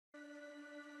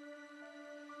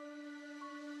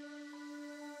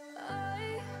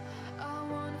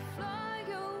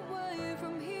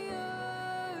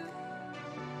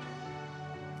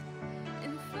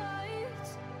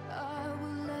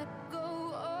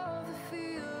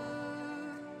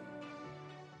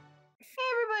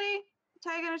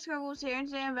Wolves here, and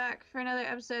today I'm back for another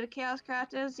episode of Chaos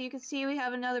Craft. As you can see, we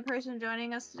have another person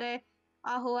joining us today,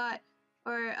 Ahuat,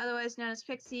 or otherwise known as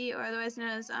Pixie, or otherwise known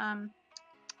as,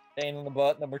 Pain in the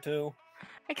butt, number 2.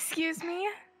 Excuse me?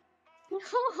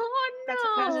 Oh no!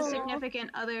 That's a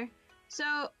significant other.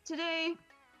 So, today,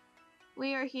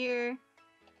 we are here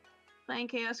playing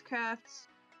Chaos Craft,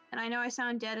 and I know I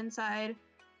sound dead inside.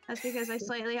 That's because I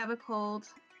slightly have a cold.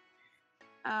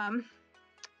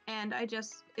 And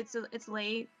it's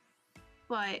late,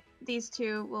 but these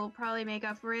two will probably make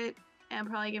up for it and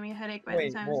probably give me a headache by the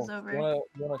time this is over. You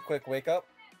want a quick wake up?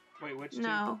 Wait, which two?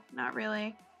 No, not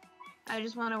really. I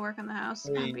just want to work on the house,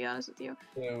 I'll be honest with you.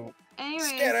 Anyways,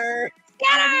 Scatter!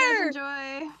 I hope you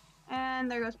guys enjoy,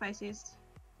 and there goes Pisces.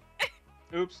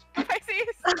 Oops. Pisces!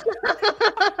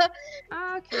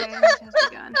 Okay, this has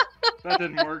begun. That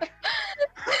didn't work.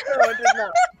 No, it did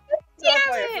not. Not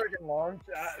by a freaking long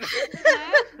shot. Can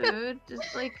I have food?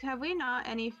 Just, like, have we not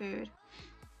any food?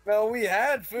 No, we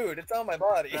had food. It's on my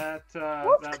body. That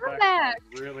come back back.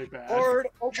 really bad. Lord,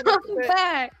 open up the Come pit.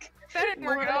 back! That didn't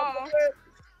work Lord, at all. open the pit.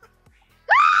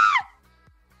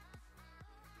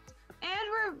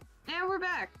 And we're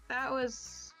back. That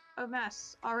was a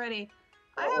mess already.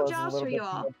 I That have was a jobs little for bit you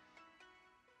all.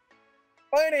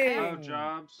 Fighting! Oh,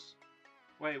 jobs.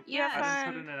 Wait, Yes. I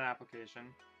didn't put in an application.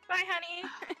 Bye, honey.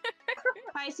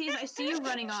 Pisces, I see you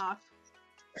running off.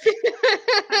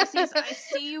 Pisces, I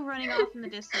see you running off in the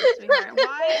distance, sweetheart.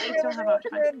 Why? I don't have much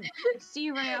time. I see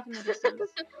you running off in the distance.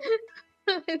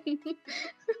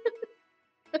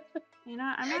 You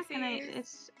know, I'm not gonna.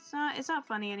 It's not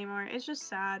funny anymore. It's just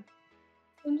sad.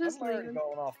 I'm just I'm already leaving.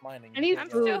 going off mining. I need I'm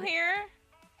food. still here.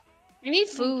 I need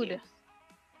Thank food. you.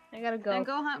 I gotta go. Then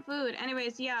go hunt food.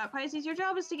 Anyways, yeah, Pisces, your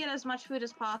job is to get as much food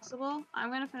as possible.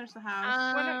 I'm gonna finish the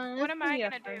house. What am I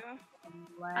gonna do?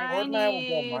 I Lord and I will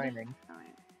need- go mining. Alright.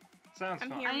 Sounds I'm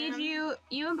fun. here. I need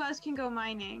you and Buzz can go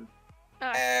mining. Oh,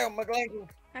 Ow, my glangle.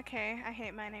 okay. I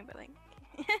hate mining, but like,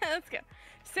 let's go.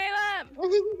 Sail up!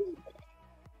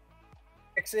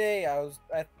 Pixie,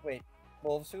 wait.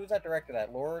 Wolves, who was that directed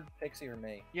at? Lord, Pixie, or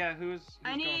me? Yeah, who's I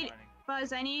going need- mining?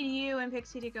 Buzz, I need you and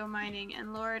Pixie to go mining,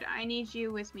 and Lord, I need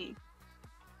you with me.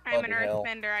 I'm an Bloody hell.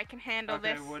 earthbender. I can handle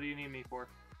Okay, this. what do you need me for?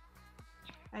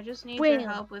 I just need Wham, your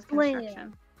help with wham.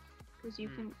 construction. Because you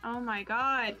can. Oh my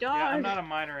god, dog! Yeah, I'm not a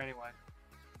miner anyway.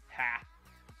 Ha.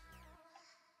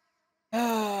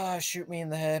 Ah, shoot me in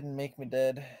the head and make me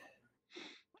dead.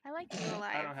 I like you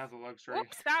alive. I don't have the luxury.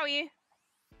 Oops, sorry.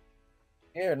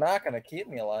 You're not gonna keep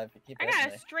me alive if you keep I hitting got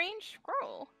a me. strange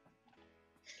scroll.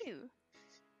 Ew.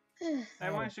 Hey,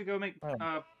 why don't you go make Oh.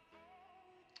 why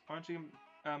don't you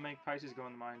make Pisces go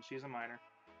in the mine? She's a miner.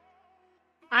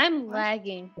 I'm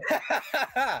lagging.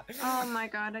 Oh my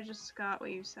god, I just got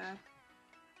what you said.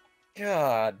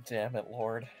 God damn it,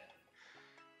 Lord.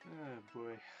 Oh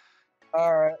boy.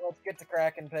 Alright, let's get to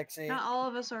cracking, Pixie. Not all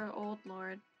of us are old,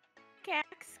 Lord. Cax,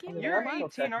 give me You're a mic.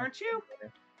 18, aren't you?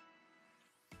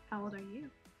 How old are you?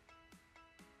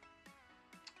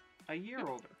 A year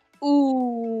older.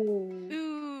 Ooh.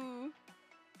 Ooh.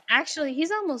 Actually,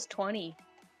 he's almost 20.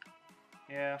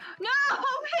 Yeah. No,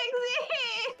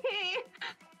 Pixie!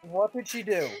 What did she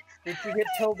do? Did she hit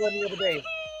tilde the other day?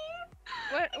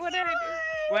 What did I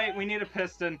do? Wait, we need a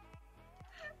piston.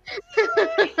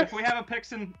 If we have a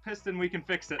piston, we can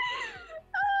fix it.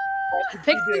 What did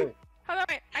Pixie? she do? Hold on,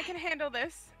 wait. I can handle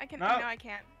this. I can. No. No, I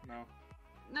can't. No.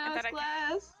 No, I it's thought I-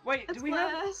 glass. Wait, It's do we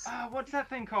glass. have? What's that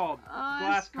thing called? Oh,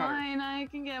 Glass it's cutter. fine. I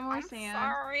can get more I'm sand.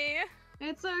 sorry.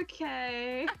 It's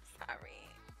okay. I'm sorry.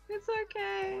 It's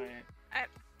okay. Wait.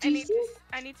 Do you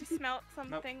I need to smelt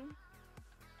something.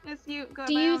 It's you. Go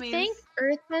Do by you all means. think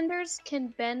earthbenders can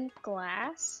bend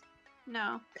glass?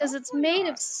 No. Because it's Probably made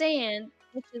not. of sand,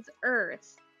 which is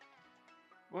earth.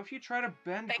 Well, if you try to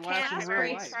bend They glass can't. in I've real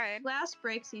already life. tried. Glass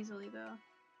breaks easily, though.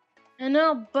 I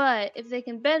know, but if they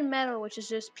can bend metal, which is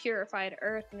just purified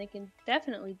earth, then they can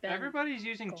definitely bend. Everybody's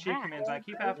using cheat glass. commands. I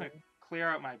keep having to clear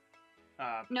out my.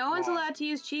 No one's log. allowed to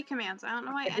use cheat commands. I don't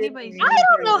know why I didn't anybody's use I using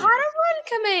don't know cheat how to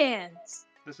run commands!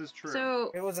 This is true. So,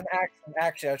 It was an accident.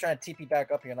 Actually, I was trying to TP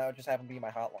back up here, and that would just happen to be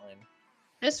my hotline.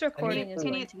 This recording is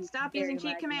can going you to be stop very using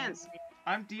cheat laggy. commands?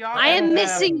 I'm Dion. I am don't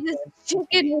missing have- this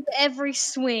chicken with every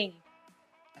swing.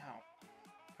 Ow.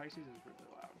 Pisces is really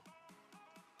loud.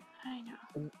 I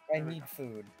know. I need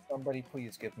food. Somebody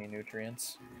please give me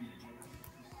nutrients.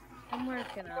 I'm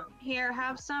working on. Here,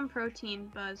 have some protein,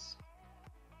 Buzz.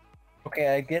 Okay,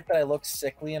 I get that I look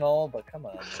sickly and all, but come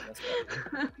on. Man, that's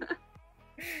not-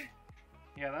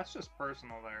 Yeah, that's just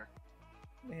personal there.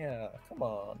 yeah, come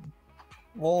on.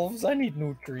 Wolves, I need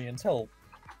nutrients. Help.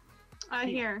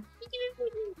 Here.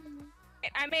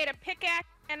 I made a pickaxe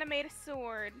and I made a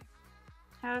sword.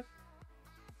 How?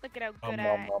 Look at how Nom, good nom,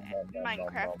 at nom, nom, nom,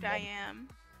 Minecraft nom, I nom. am.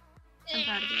 I'm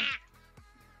proud of you.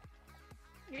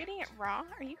 You're eating it raw?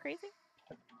 Are you crazy?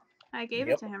 I gave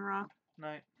Yep. it to him raw.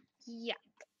 Night. Yeah.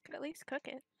 Could at least cook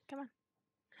it. Come on.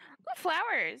 Ooh,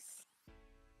 flowers.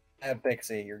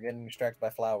 Pixie, you're getting distracted by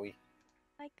Flowey.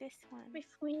 Like this one. My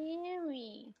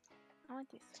fairy. I want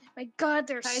this one. My God,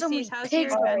 there's so many Pisces, how's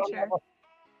pigs. your around adventure?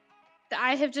 here.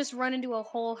 I have just run into a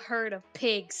whole herd of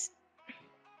pigs.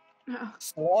 Oh.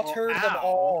 Slaughter Well, them ow.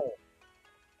 all.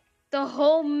 The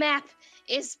whole map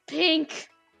is pink.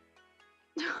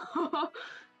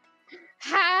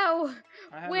 How?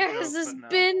 I have a Where joke, has this but no.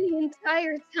 been the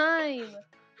entire time?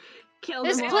 Kill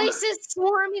This them all. place is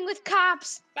swarming with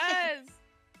cops.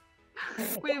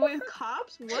 Buzz! Wait, with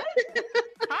cops? What?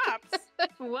 Pops!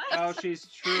 What? Oh, she's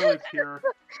truly pure.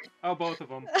 Oh, both of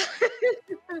them. I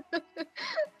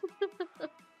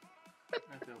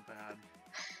feel bad.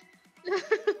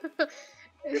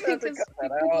 You're gonna have to Because cut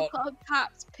that people out. call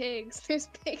cops pigs. There's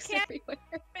pigs Can't- everywhere.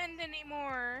 Spend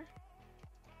anymore.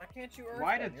 Why can't you earth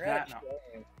Why them? did You're that out not- of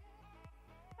shape.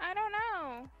 I don't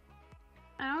know.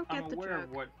 I don't get I'm the aware joke.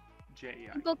 of what JEI.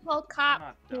 People call I'm cops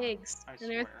not dumb, pigs. I And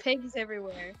there's swear. pigs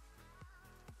everywhere.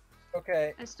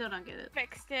 Okay. I still don't get it.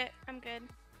 Fixed it. I'm good.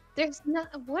 There's not.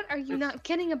 What are you It's- not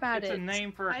kidding about It's it? a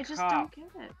name for a I just cop.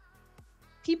 don't get it.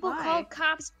 People Why? call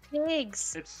cops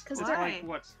pigs. It's 'Cause they're- like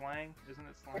what slang? Isn't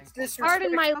it slang? It's disrespectful.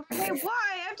 Pardon my. Okay, why?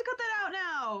 I have to cut that out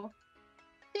now.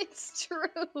 It's true. I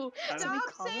don't- So we Stop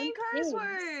call saying them curse pigs.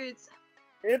 words.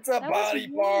 It's a That was body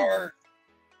wrong. part.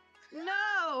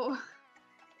 No.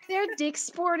 They're Dick's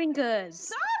Sporting Goods.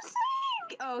 Stop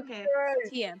saying. Oh, okay. Right.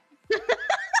 TM.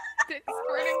 Dick's Sporting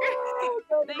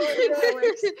Oh, Thank you. That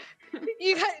works.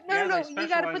 You got no, yeah, no. they You gotta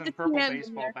specialize put in the purple TM in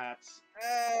baseball there. bats.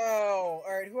 Ow.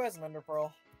 All right. Who has an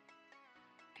underpearl?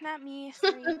 Not me.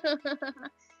 Sorry.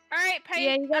 Alright, Pipe.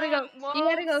 Yeah, you gotta go. You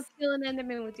gotta go wolves. kill an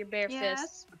Enderman with your bare fist.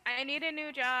 Yes. I need a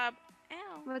new job.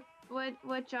 Ow.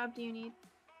 What job do you need?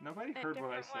 Nobody A heard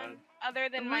what I different said. one. Other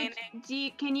than Wood-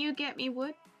 mining. Can you get me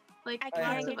wood? Like I can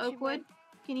lots get of you oak wood? wood.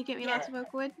 Can you get me Yeah. lots of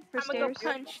oak wood for I'm gonna go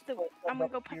stairs? punch the. I'm gonna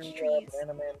go punch Here, trees.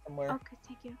 Banana Man somewhere. Okay,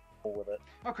 thank you. Cool with it.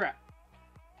 Oh crap!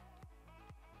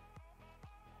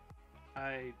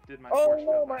 I did my. Oh force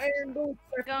no, field my by iron accident. boots!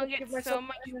 I Gonna forgot to get give so myself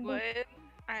much iron boots. wood.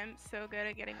 I'm so good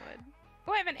at getting wood.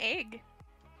 Oh, I have an egg.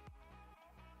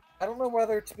 I don't know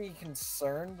whether to be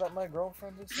concerned that my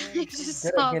girlfriend is saying I she's just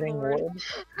good saw at getting bored.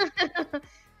 wood.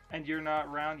 And you're not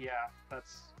around? Yeah,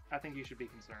 that's. I think you should be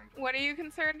concerned. What are you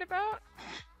concerned about?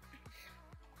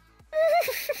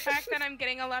 The fact that I'm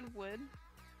getting a lot of wood.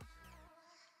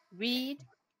 Read.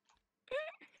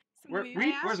 Some Where- weed.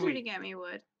 Reed, I where's asked you to Reed? get me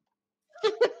wood. How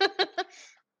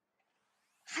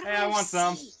do Hey, I have want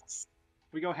some. seeds?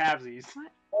 We go halvesies.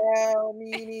 Oh,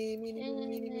 meanie, meanie, meanie,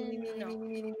 meanie, meanie, No.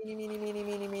 meanie, meanie, meanie, meanie,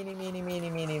 meanie, meanie, meanie,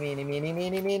 meanie, meanie, meanie, meanie,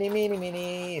 meanie, meanie, meanie,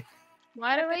 meanie.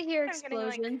 Why do I think hear I'm getting, like,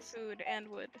 explosions? food and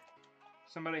wood.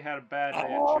 Somebody had a bad day at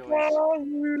Oh, Chili's.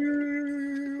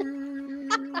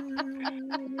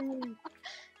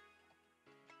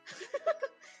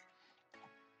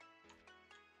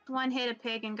 One hit a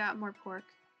pig and got more pork.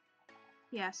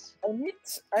 Yes. What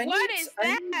is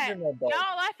that? Y'all,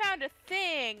 I found a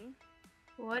thing.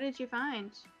 What did you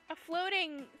find? A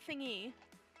floating thingy.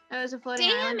 Oh, it was a floating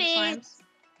Damn island of it. slimes.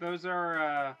 Those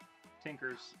are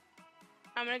tinkers.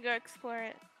 I'm gonna go explore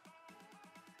it.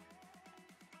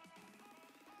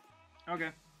 Okay.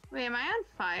 Wait, am I on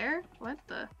fire? What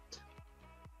the?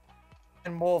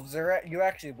 And wolves, you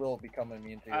actually will become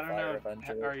immune to I your don't fire know.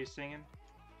 eventually. Are you singing?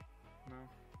 No.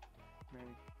 Maybe.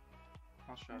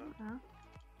 I'll shut up. Huh?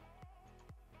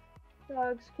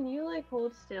 Dogs, can you like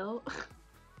hold still?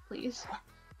 Please.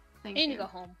 Thank I need you. to go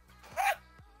home.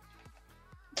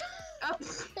 Oh.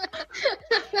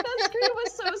 That scream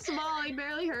was so small, I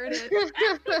barely heard it.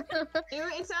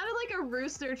 It sounded like a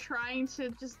rooster trying to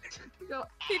just go.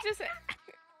 He just.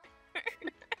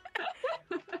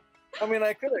 I mean,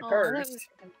 I could have Oh, that cursed. was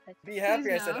so Be happy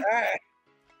Please I said, no. ah!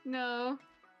 No,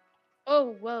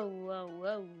 Oh, whoa, whoa,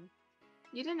 whoa.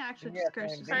 you didn't actually Yes, just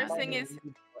curse. I'm just being now. Cursing funny is-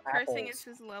 for Cursing apples. is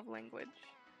his love language.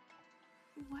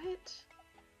 What?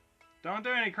 Don't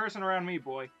do any cursing around me,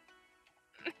 boy.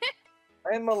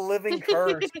 I'm a living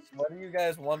curse. What do you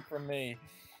guys want from me?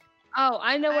 Oh,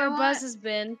 I know I where want- Buzz has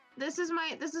been. This is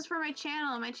for my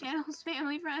channel. My channel's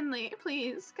family friendly.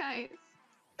 Please, guys.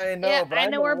 I know, Yeah, but I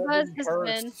I'm know a where living Buzz has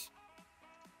curse. been.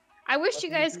 I wish What you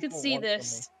do you guys could people see want from me?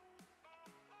 this.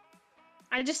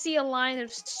 I just see a line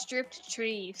of stripped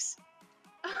trees.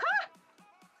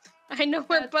 I know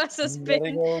where Buzz has Gotta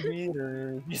been. go beat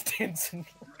her. He's dancing.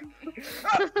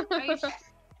 Are you,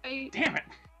 are you, Damn it!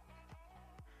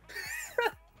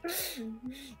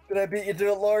 Did I beat you to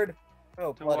it, Lord?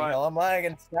 Oh, To bloody what? hell, I'm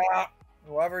lagging. Stop!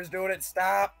 Whoever's doing it,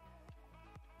 stop!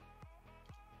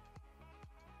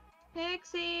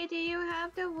 Pixie, do you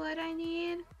have the wood I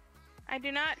need? I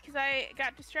do not, because I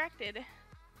got distracted.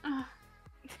 Ugh.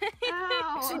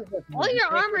 Ow. All your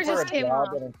armor just came off.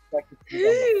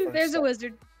 There's a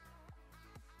wizard.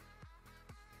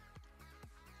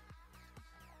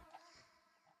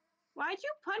 Why'd you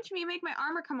punch me and make my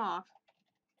armor come off?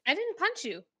 I didn't punch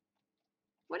you.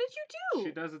 What did you do?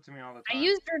 She does it to me all the I time.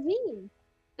 used ravine.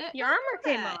 Your armor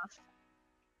came that. off.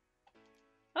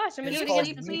 Oh, so I'm It's gonna do it called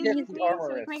again. Please, Get please, the please, so we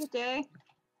armorist. can make a day.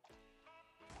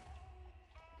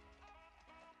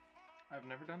 I've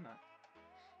never done that.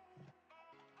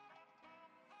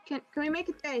 Can we make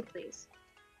a day, please?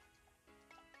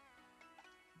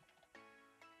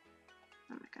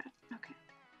 Oh my god. Okay.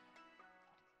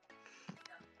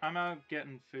 I'm out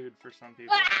getting food for some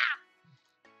people.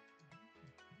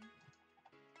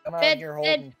 I'm out here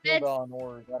holding on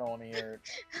words. I don't want to hear it.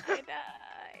 I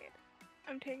died.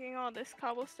 I'm taking all this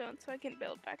cobblestone so I can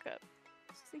build back up.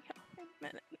 See how in a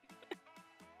minute.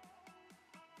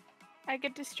 I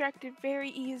get distracted very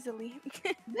easily.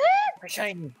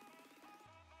 Shiny.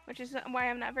 Which is why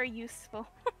I'm not very useful.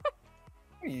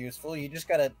 You're useful. You just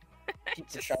gotta keep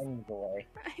the shinies away.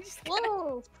 I just gotta,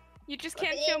 Whoa! you just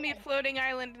can't show me a floating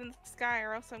island in the sky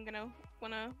or else I'm gonna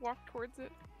wanna walk towards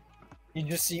it. You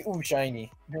just see, ooh,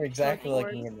 shiny. You're exactly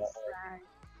like me in that way.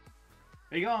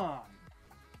 Be gone!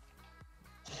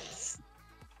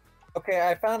 Okay,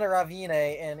 I found a ravine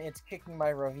and it's kicking my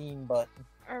ravine butt.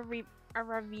 A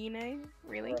ravine?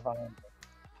 Really? Ravine.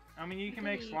 I mean, you can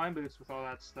Really? make slime boots with all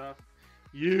that stuff.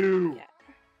 You! Yeah.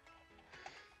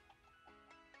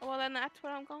 Well, then that's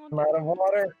what I'm going I'm out of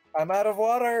water. I'm out of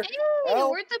water. Hey,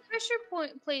 Help. where'd the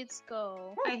pressure plates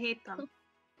go? I hate them.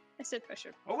 I said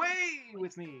pressure. Away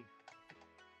with me!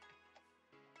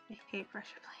 I hate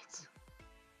pressure plates.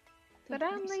 But They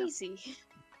I'm hurt me so- lazy.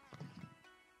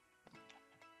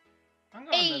 I'm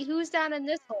going Hey, this. who's down in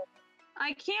this hole?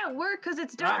 I can't work because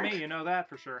it's Not dark. me, you know that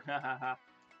for sure. Ha ha ha.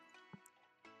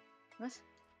 What?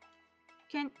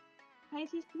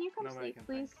 Pisces, can you come Nobody sleep, can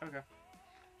please? think. Okay.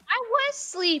 I was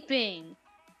sleeping.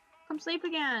 Come sleep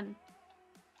again.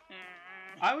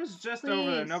 I was just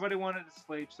over there. Please. Nobody wanted to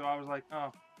sleep, so I was like,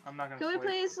 oh, I'm not gonna Can we sleep.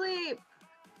 please sleep?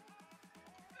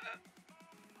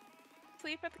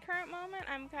 Sleep at the current moment.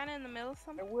 I'm kind of in the middle of I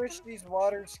something. wish these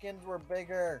water skins were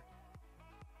bigger.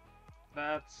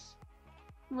 That's...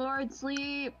 Lord,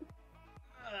 sleep.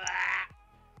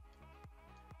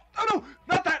 Oh no!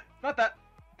 Not that! Not that!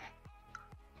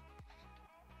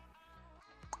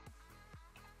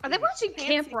 Are they watching Fancy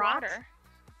Camp Rock? water.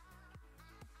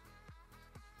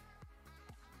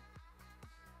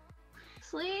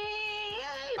 Sleep.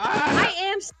 Ah! I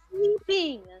am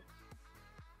sleeping.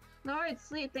 Lord,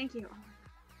 sleep. Thank you.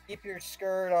 Keep your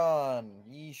skirt on.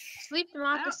 Yeesh. Sleep I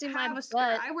democracy don't my have a skirt.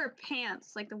 butt. I wear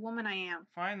pants like the woman I am.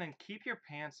 Fine, then keep your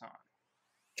pants on.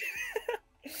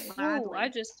 Ooh,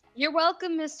 Gladly. You're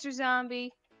welcome, Mr.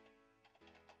 Zombie.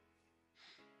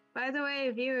 By the way,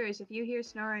 viewers, if you hear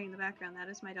snoring in the background, that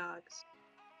is my dogs.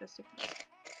 Just to...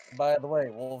 By the way,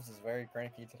 Wolves is very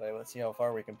cranky today. Let's see how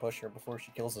far we can push her before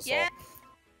she kills us Yeah.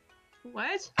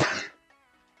 What?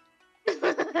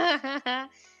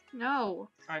 No.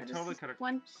 I That is totally just could have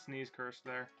one- sneeze cursed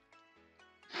there.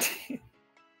 all.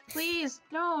 Please,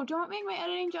 no, don't make my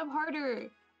editing job harder.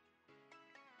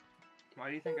 Why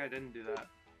do you think I didn't do that?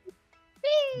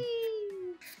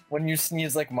 Whee! When you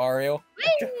sneeze like Mario.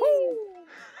 Woo!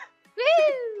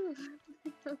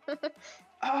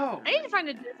 Oh! I need to find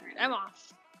a desert. I'm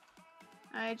off.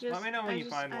 I just. Let me know when you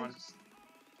find one.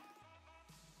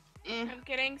 I'm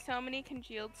getting so many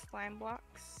congealed slime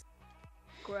blocks.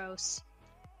 Gross.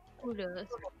 Who does?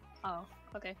 Oh,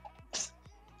 okay.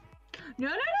 No,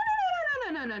 no,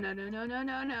 no, no, no, no, no, no, no,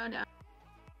 no, no, no.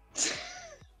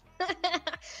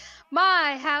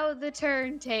 My, how the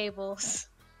turntables.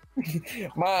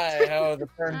 My, how the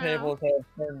turntables have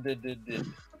turned did.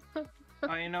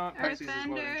 Oh, you know what? Pisces is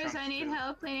loading Earthbenders, chunks I need too.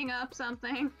 help cleaning up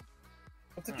something.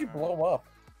 What did you blow up?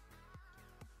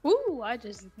 Ooh, I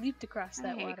just leaped across I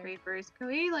that hate water. creepers. Can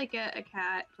we, like, get a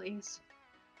cat, please?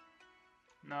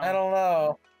 No. I don't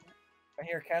know. I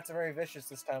hear cats are very vicious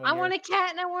this time of I year. want a cat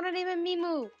and I want to name him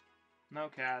Mimu. No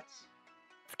cats.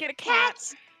 Let's get a cat.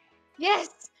 Cats! Yes!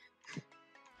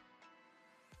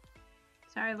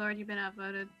 Sorry, Lord, you've been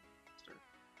outvoted.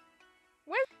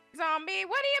 Zombie?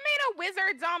 What do you mean a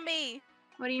wizard zombie?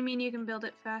 What do you mean you can build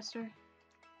it faster?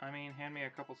 I mean, hand me a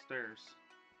couple stairs.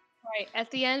 Right,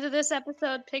 at the end of this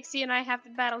episode, Pixie and I have to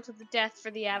battle to the death for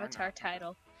the I know. Avatar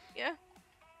title. Yeah.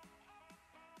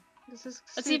 This is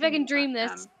Let's see if I can super, dream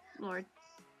this. Lord.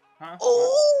 Huh? What?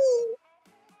 Oh!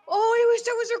 Oh, I wish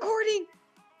I was recording!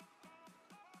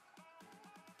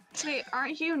 Wait,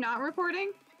 aren't you not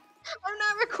recording? I'm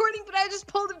not recording, but I just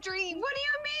pulled a dream. What do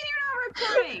you mean you're not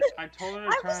recording? I told her to I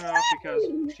turn was it off because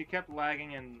laughing. she kept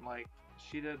lagging and like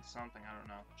she did something, I don't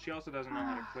know. She also doesn't know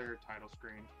how to clear a title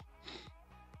screen.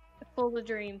 I pulled a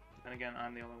dream. And again,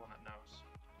 I'm the only one that knows.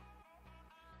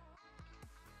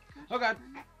 Oh god.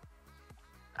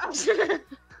 I wish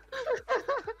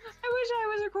I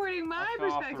was recording my I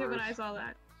fell off the perspective when roof. I saw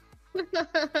that.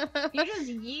 You just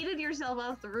yeeted yourself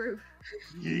off the roof.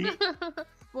 Yeet.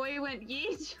 Boy, you went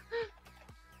yeet.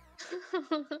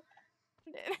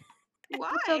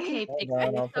 Why? It's okay, Hold Pixie.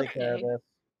 on, I'll It's take care of okay.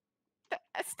 this.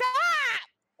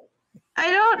 Stop! I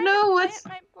don't know what's.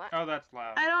 My blood. Oh, that's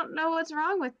loud. I don't know what's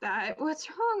wrong with that. What's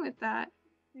wrong with that?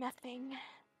 Nothing.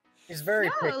 He's very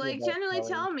No, picky like about generally colors.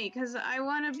 tell me, cause I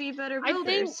want to be better I think-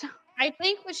 builders. I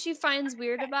think what she finds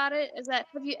weird about it is that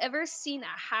have you ever seen a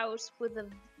house with a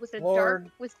Lord,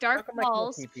 dark How come I can't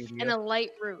walls TP to and you? a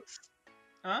light roof?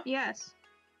 Huh? Yes,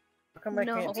 How come I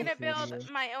No. can't I'm gonna TP to build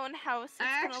you? my own house. It's I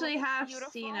gonna actually look have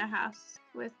beautiful. seen a house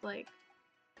with like.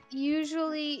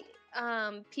 Usually,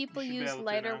 people You should be use able to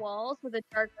lighter now. walls with a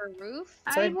darker roof.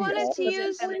 So I I'd be wanted to opposite.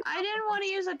 use. And it's I didn't want to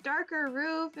use a darker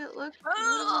roof. It looked.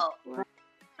 Oh!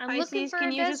 I'm looking Pisces, for can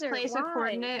a you just desert. place Why? a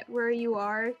coordinate where you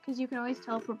are? Because you can always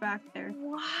teleport back there.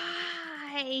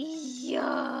 Why?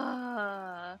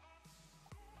 Yeah.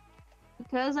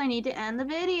 Because I need to end the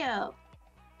video.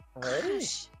 Already?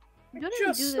 Gosh, you We don't even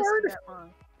just do this started. for that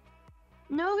long.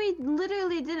 No, we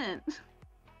literally didn't.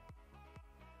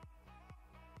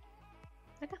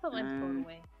 I got the lamp thrown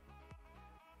away.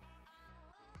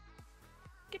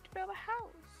 Get to build a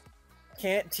house.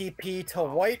 Can't TP to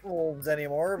White Wolves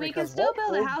anymore We can because still White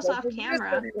build a Wolves house off doesn't exist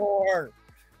camera. anymore.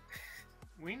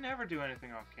 We never do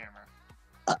anything off camera.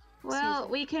 Well,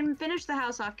 we can finish the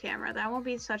house off camera. That won't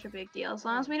be such a big deal, as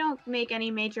long as we don't make any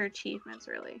major achievements,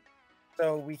 really.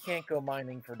 So we can't go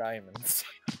mining for diamonds.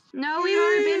 No, we've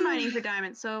already been mining for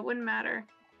diamonds, so it wouldn't matter.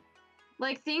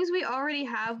 Like, things we already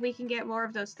have, we can get more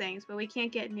of those things, but we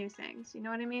can't get new things. You know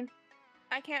what I mean?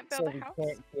 I can't So build we a house.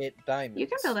 can't get diamonds. You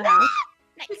can build a house,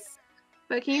 Nice.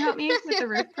 but can you help me with the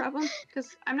roof problem?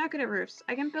 Because I'm not good at roofs.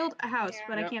 I can build a house, Yeah.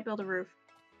 but I Yep. can't build a roof.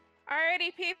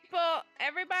 Alrighty, people.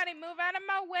 Everybody, move out of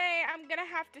my way. I'm gonna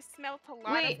have to smelt a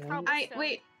lot Wait, of cobblestone.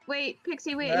 wait,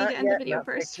 Pixie, wait, I Not need to end yet, the video not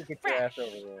first. Pixie, get your ass Fresh.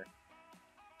 over there.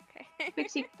 Okay.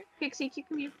 Pixie, can you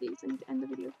come here, please, and end the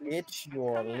video first? It's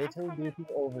your coming, I'm little coming. duty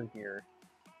over here.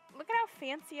 Look at how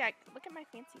fancy look at my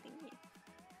fancy thingy.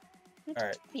 It's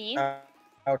Alright. mean.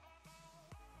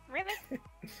 Really?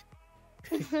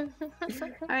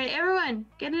 Alright, everyone,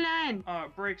 get in line.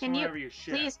 It breaks Can you whenever you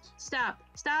shift. Please, stop.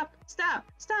 I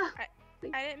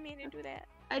didn't mean to do that.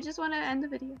 I just want to end the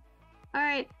video.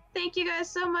 Alright, thank you guys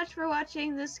so much for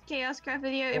watching this Chaos Craft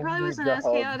video. It Oh probably my wasn't as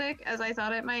God. chaotic as I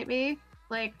thought it might be.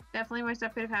 Like, definitely more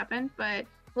stuff could have happened, but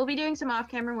we'll be doing some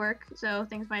off-camera work, so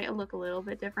things might look a little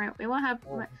bit different. We won't have...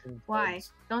 Oh, Why?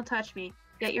 bugs. Don't touch me.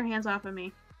 Get your hands off of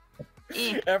me.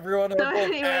 Eh. Everyone So on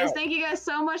anyways, thank you guys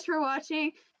so much for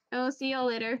watching, and we'll see y'all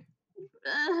later.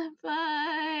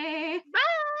 Bye!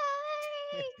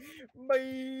 Bye.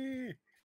 Bye.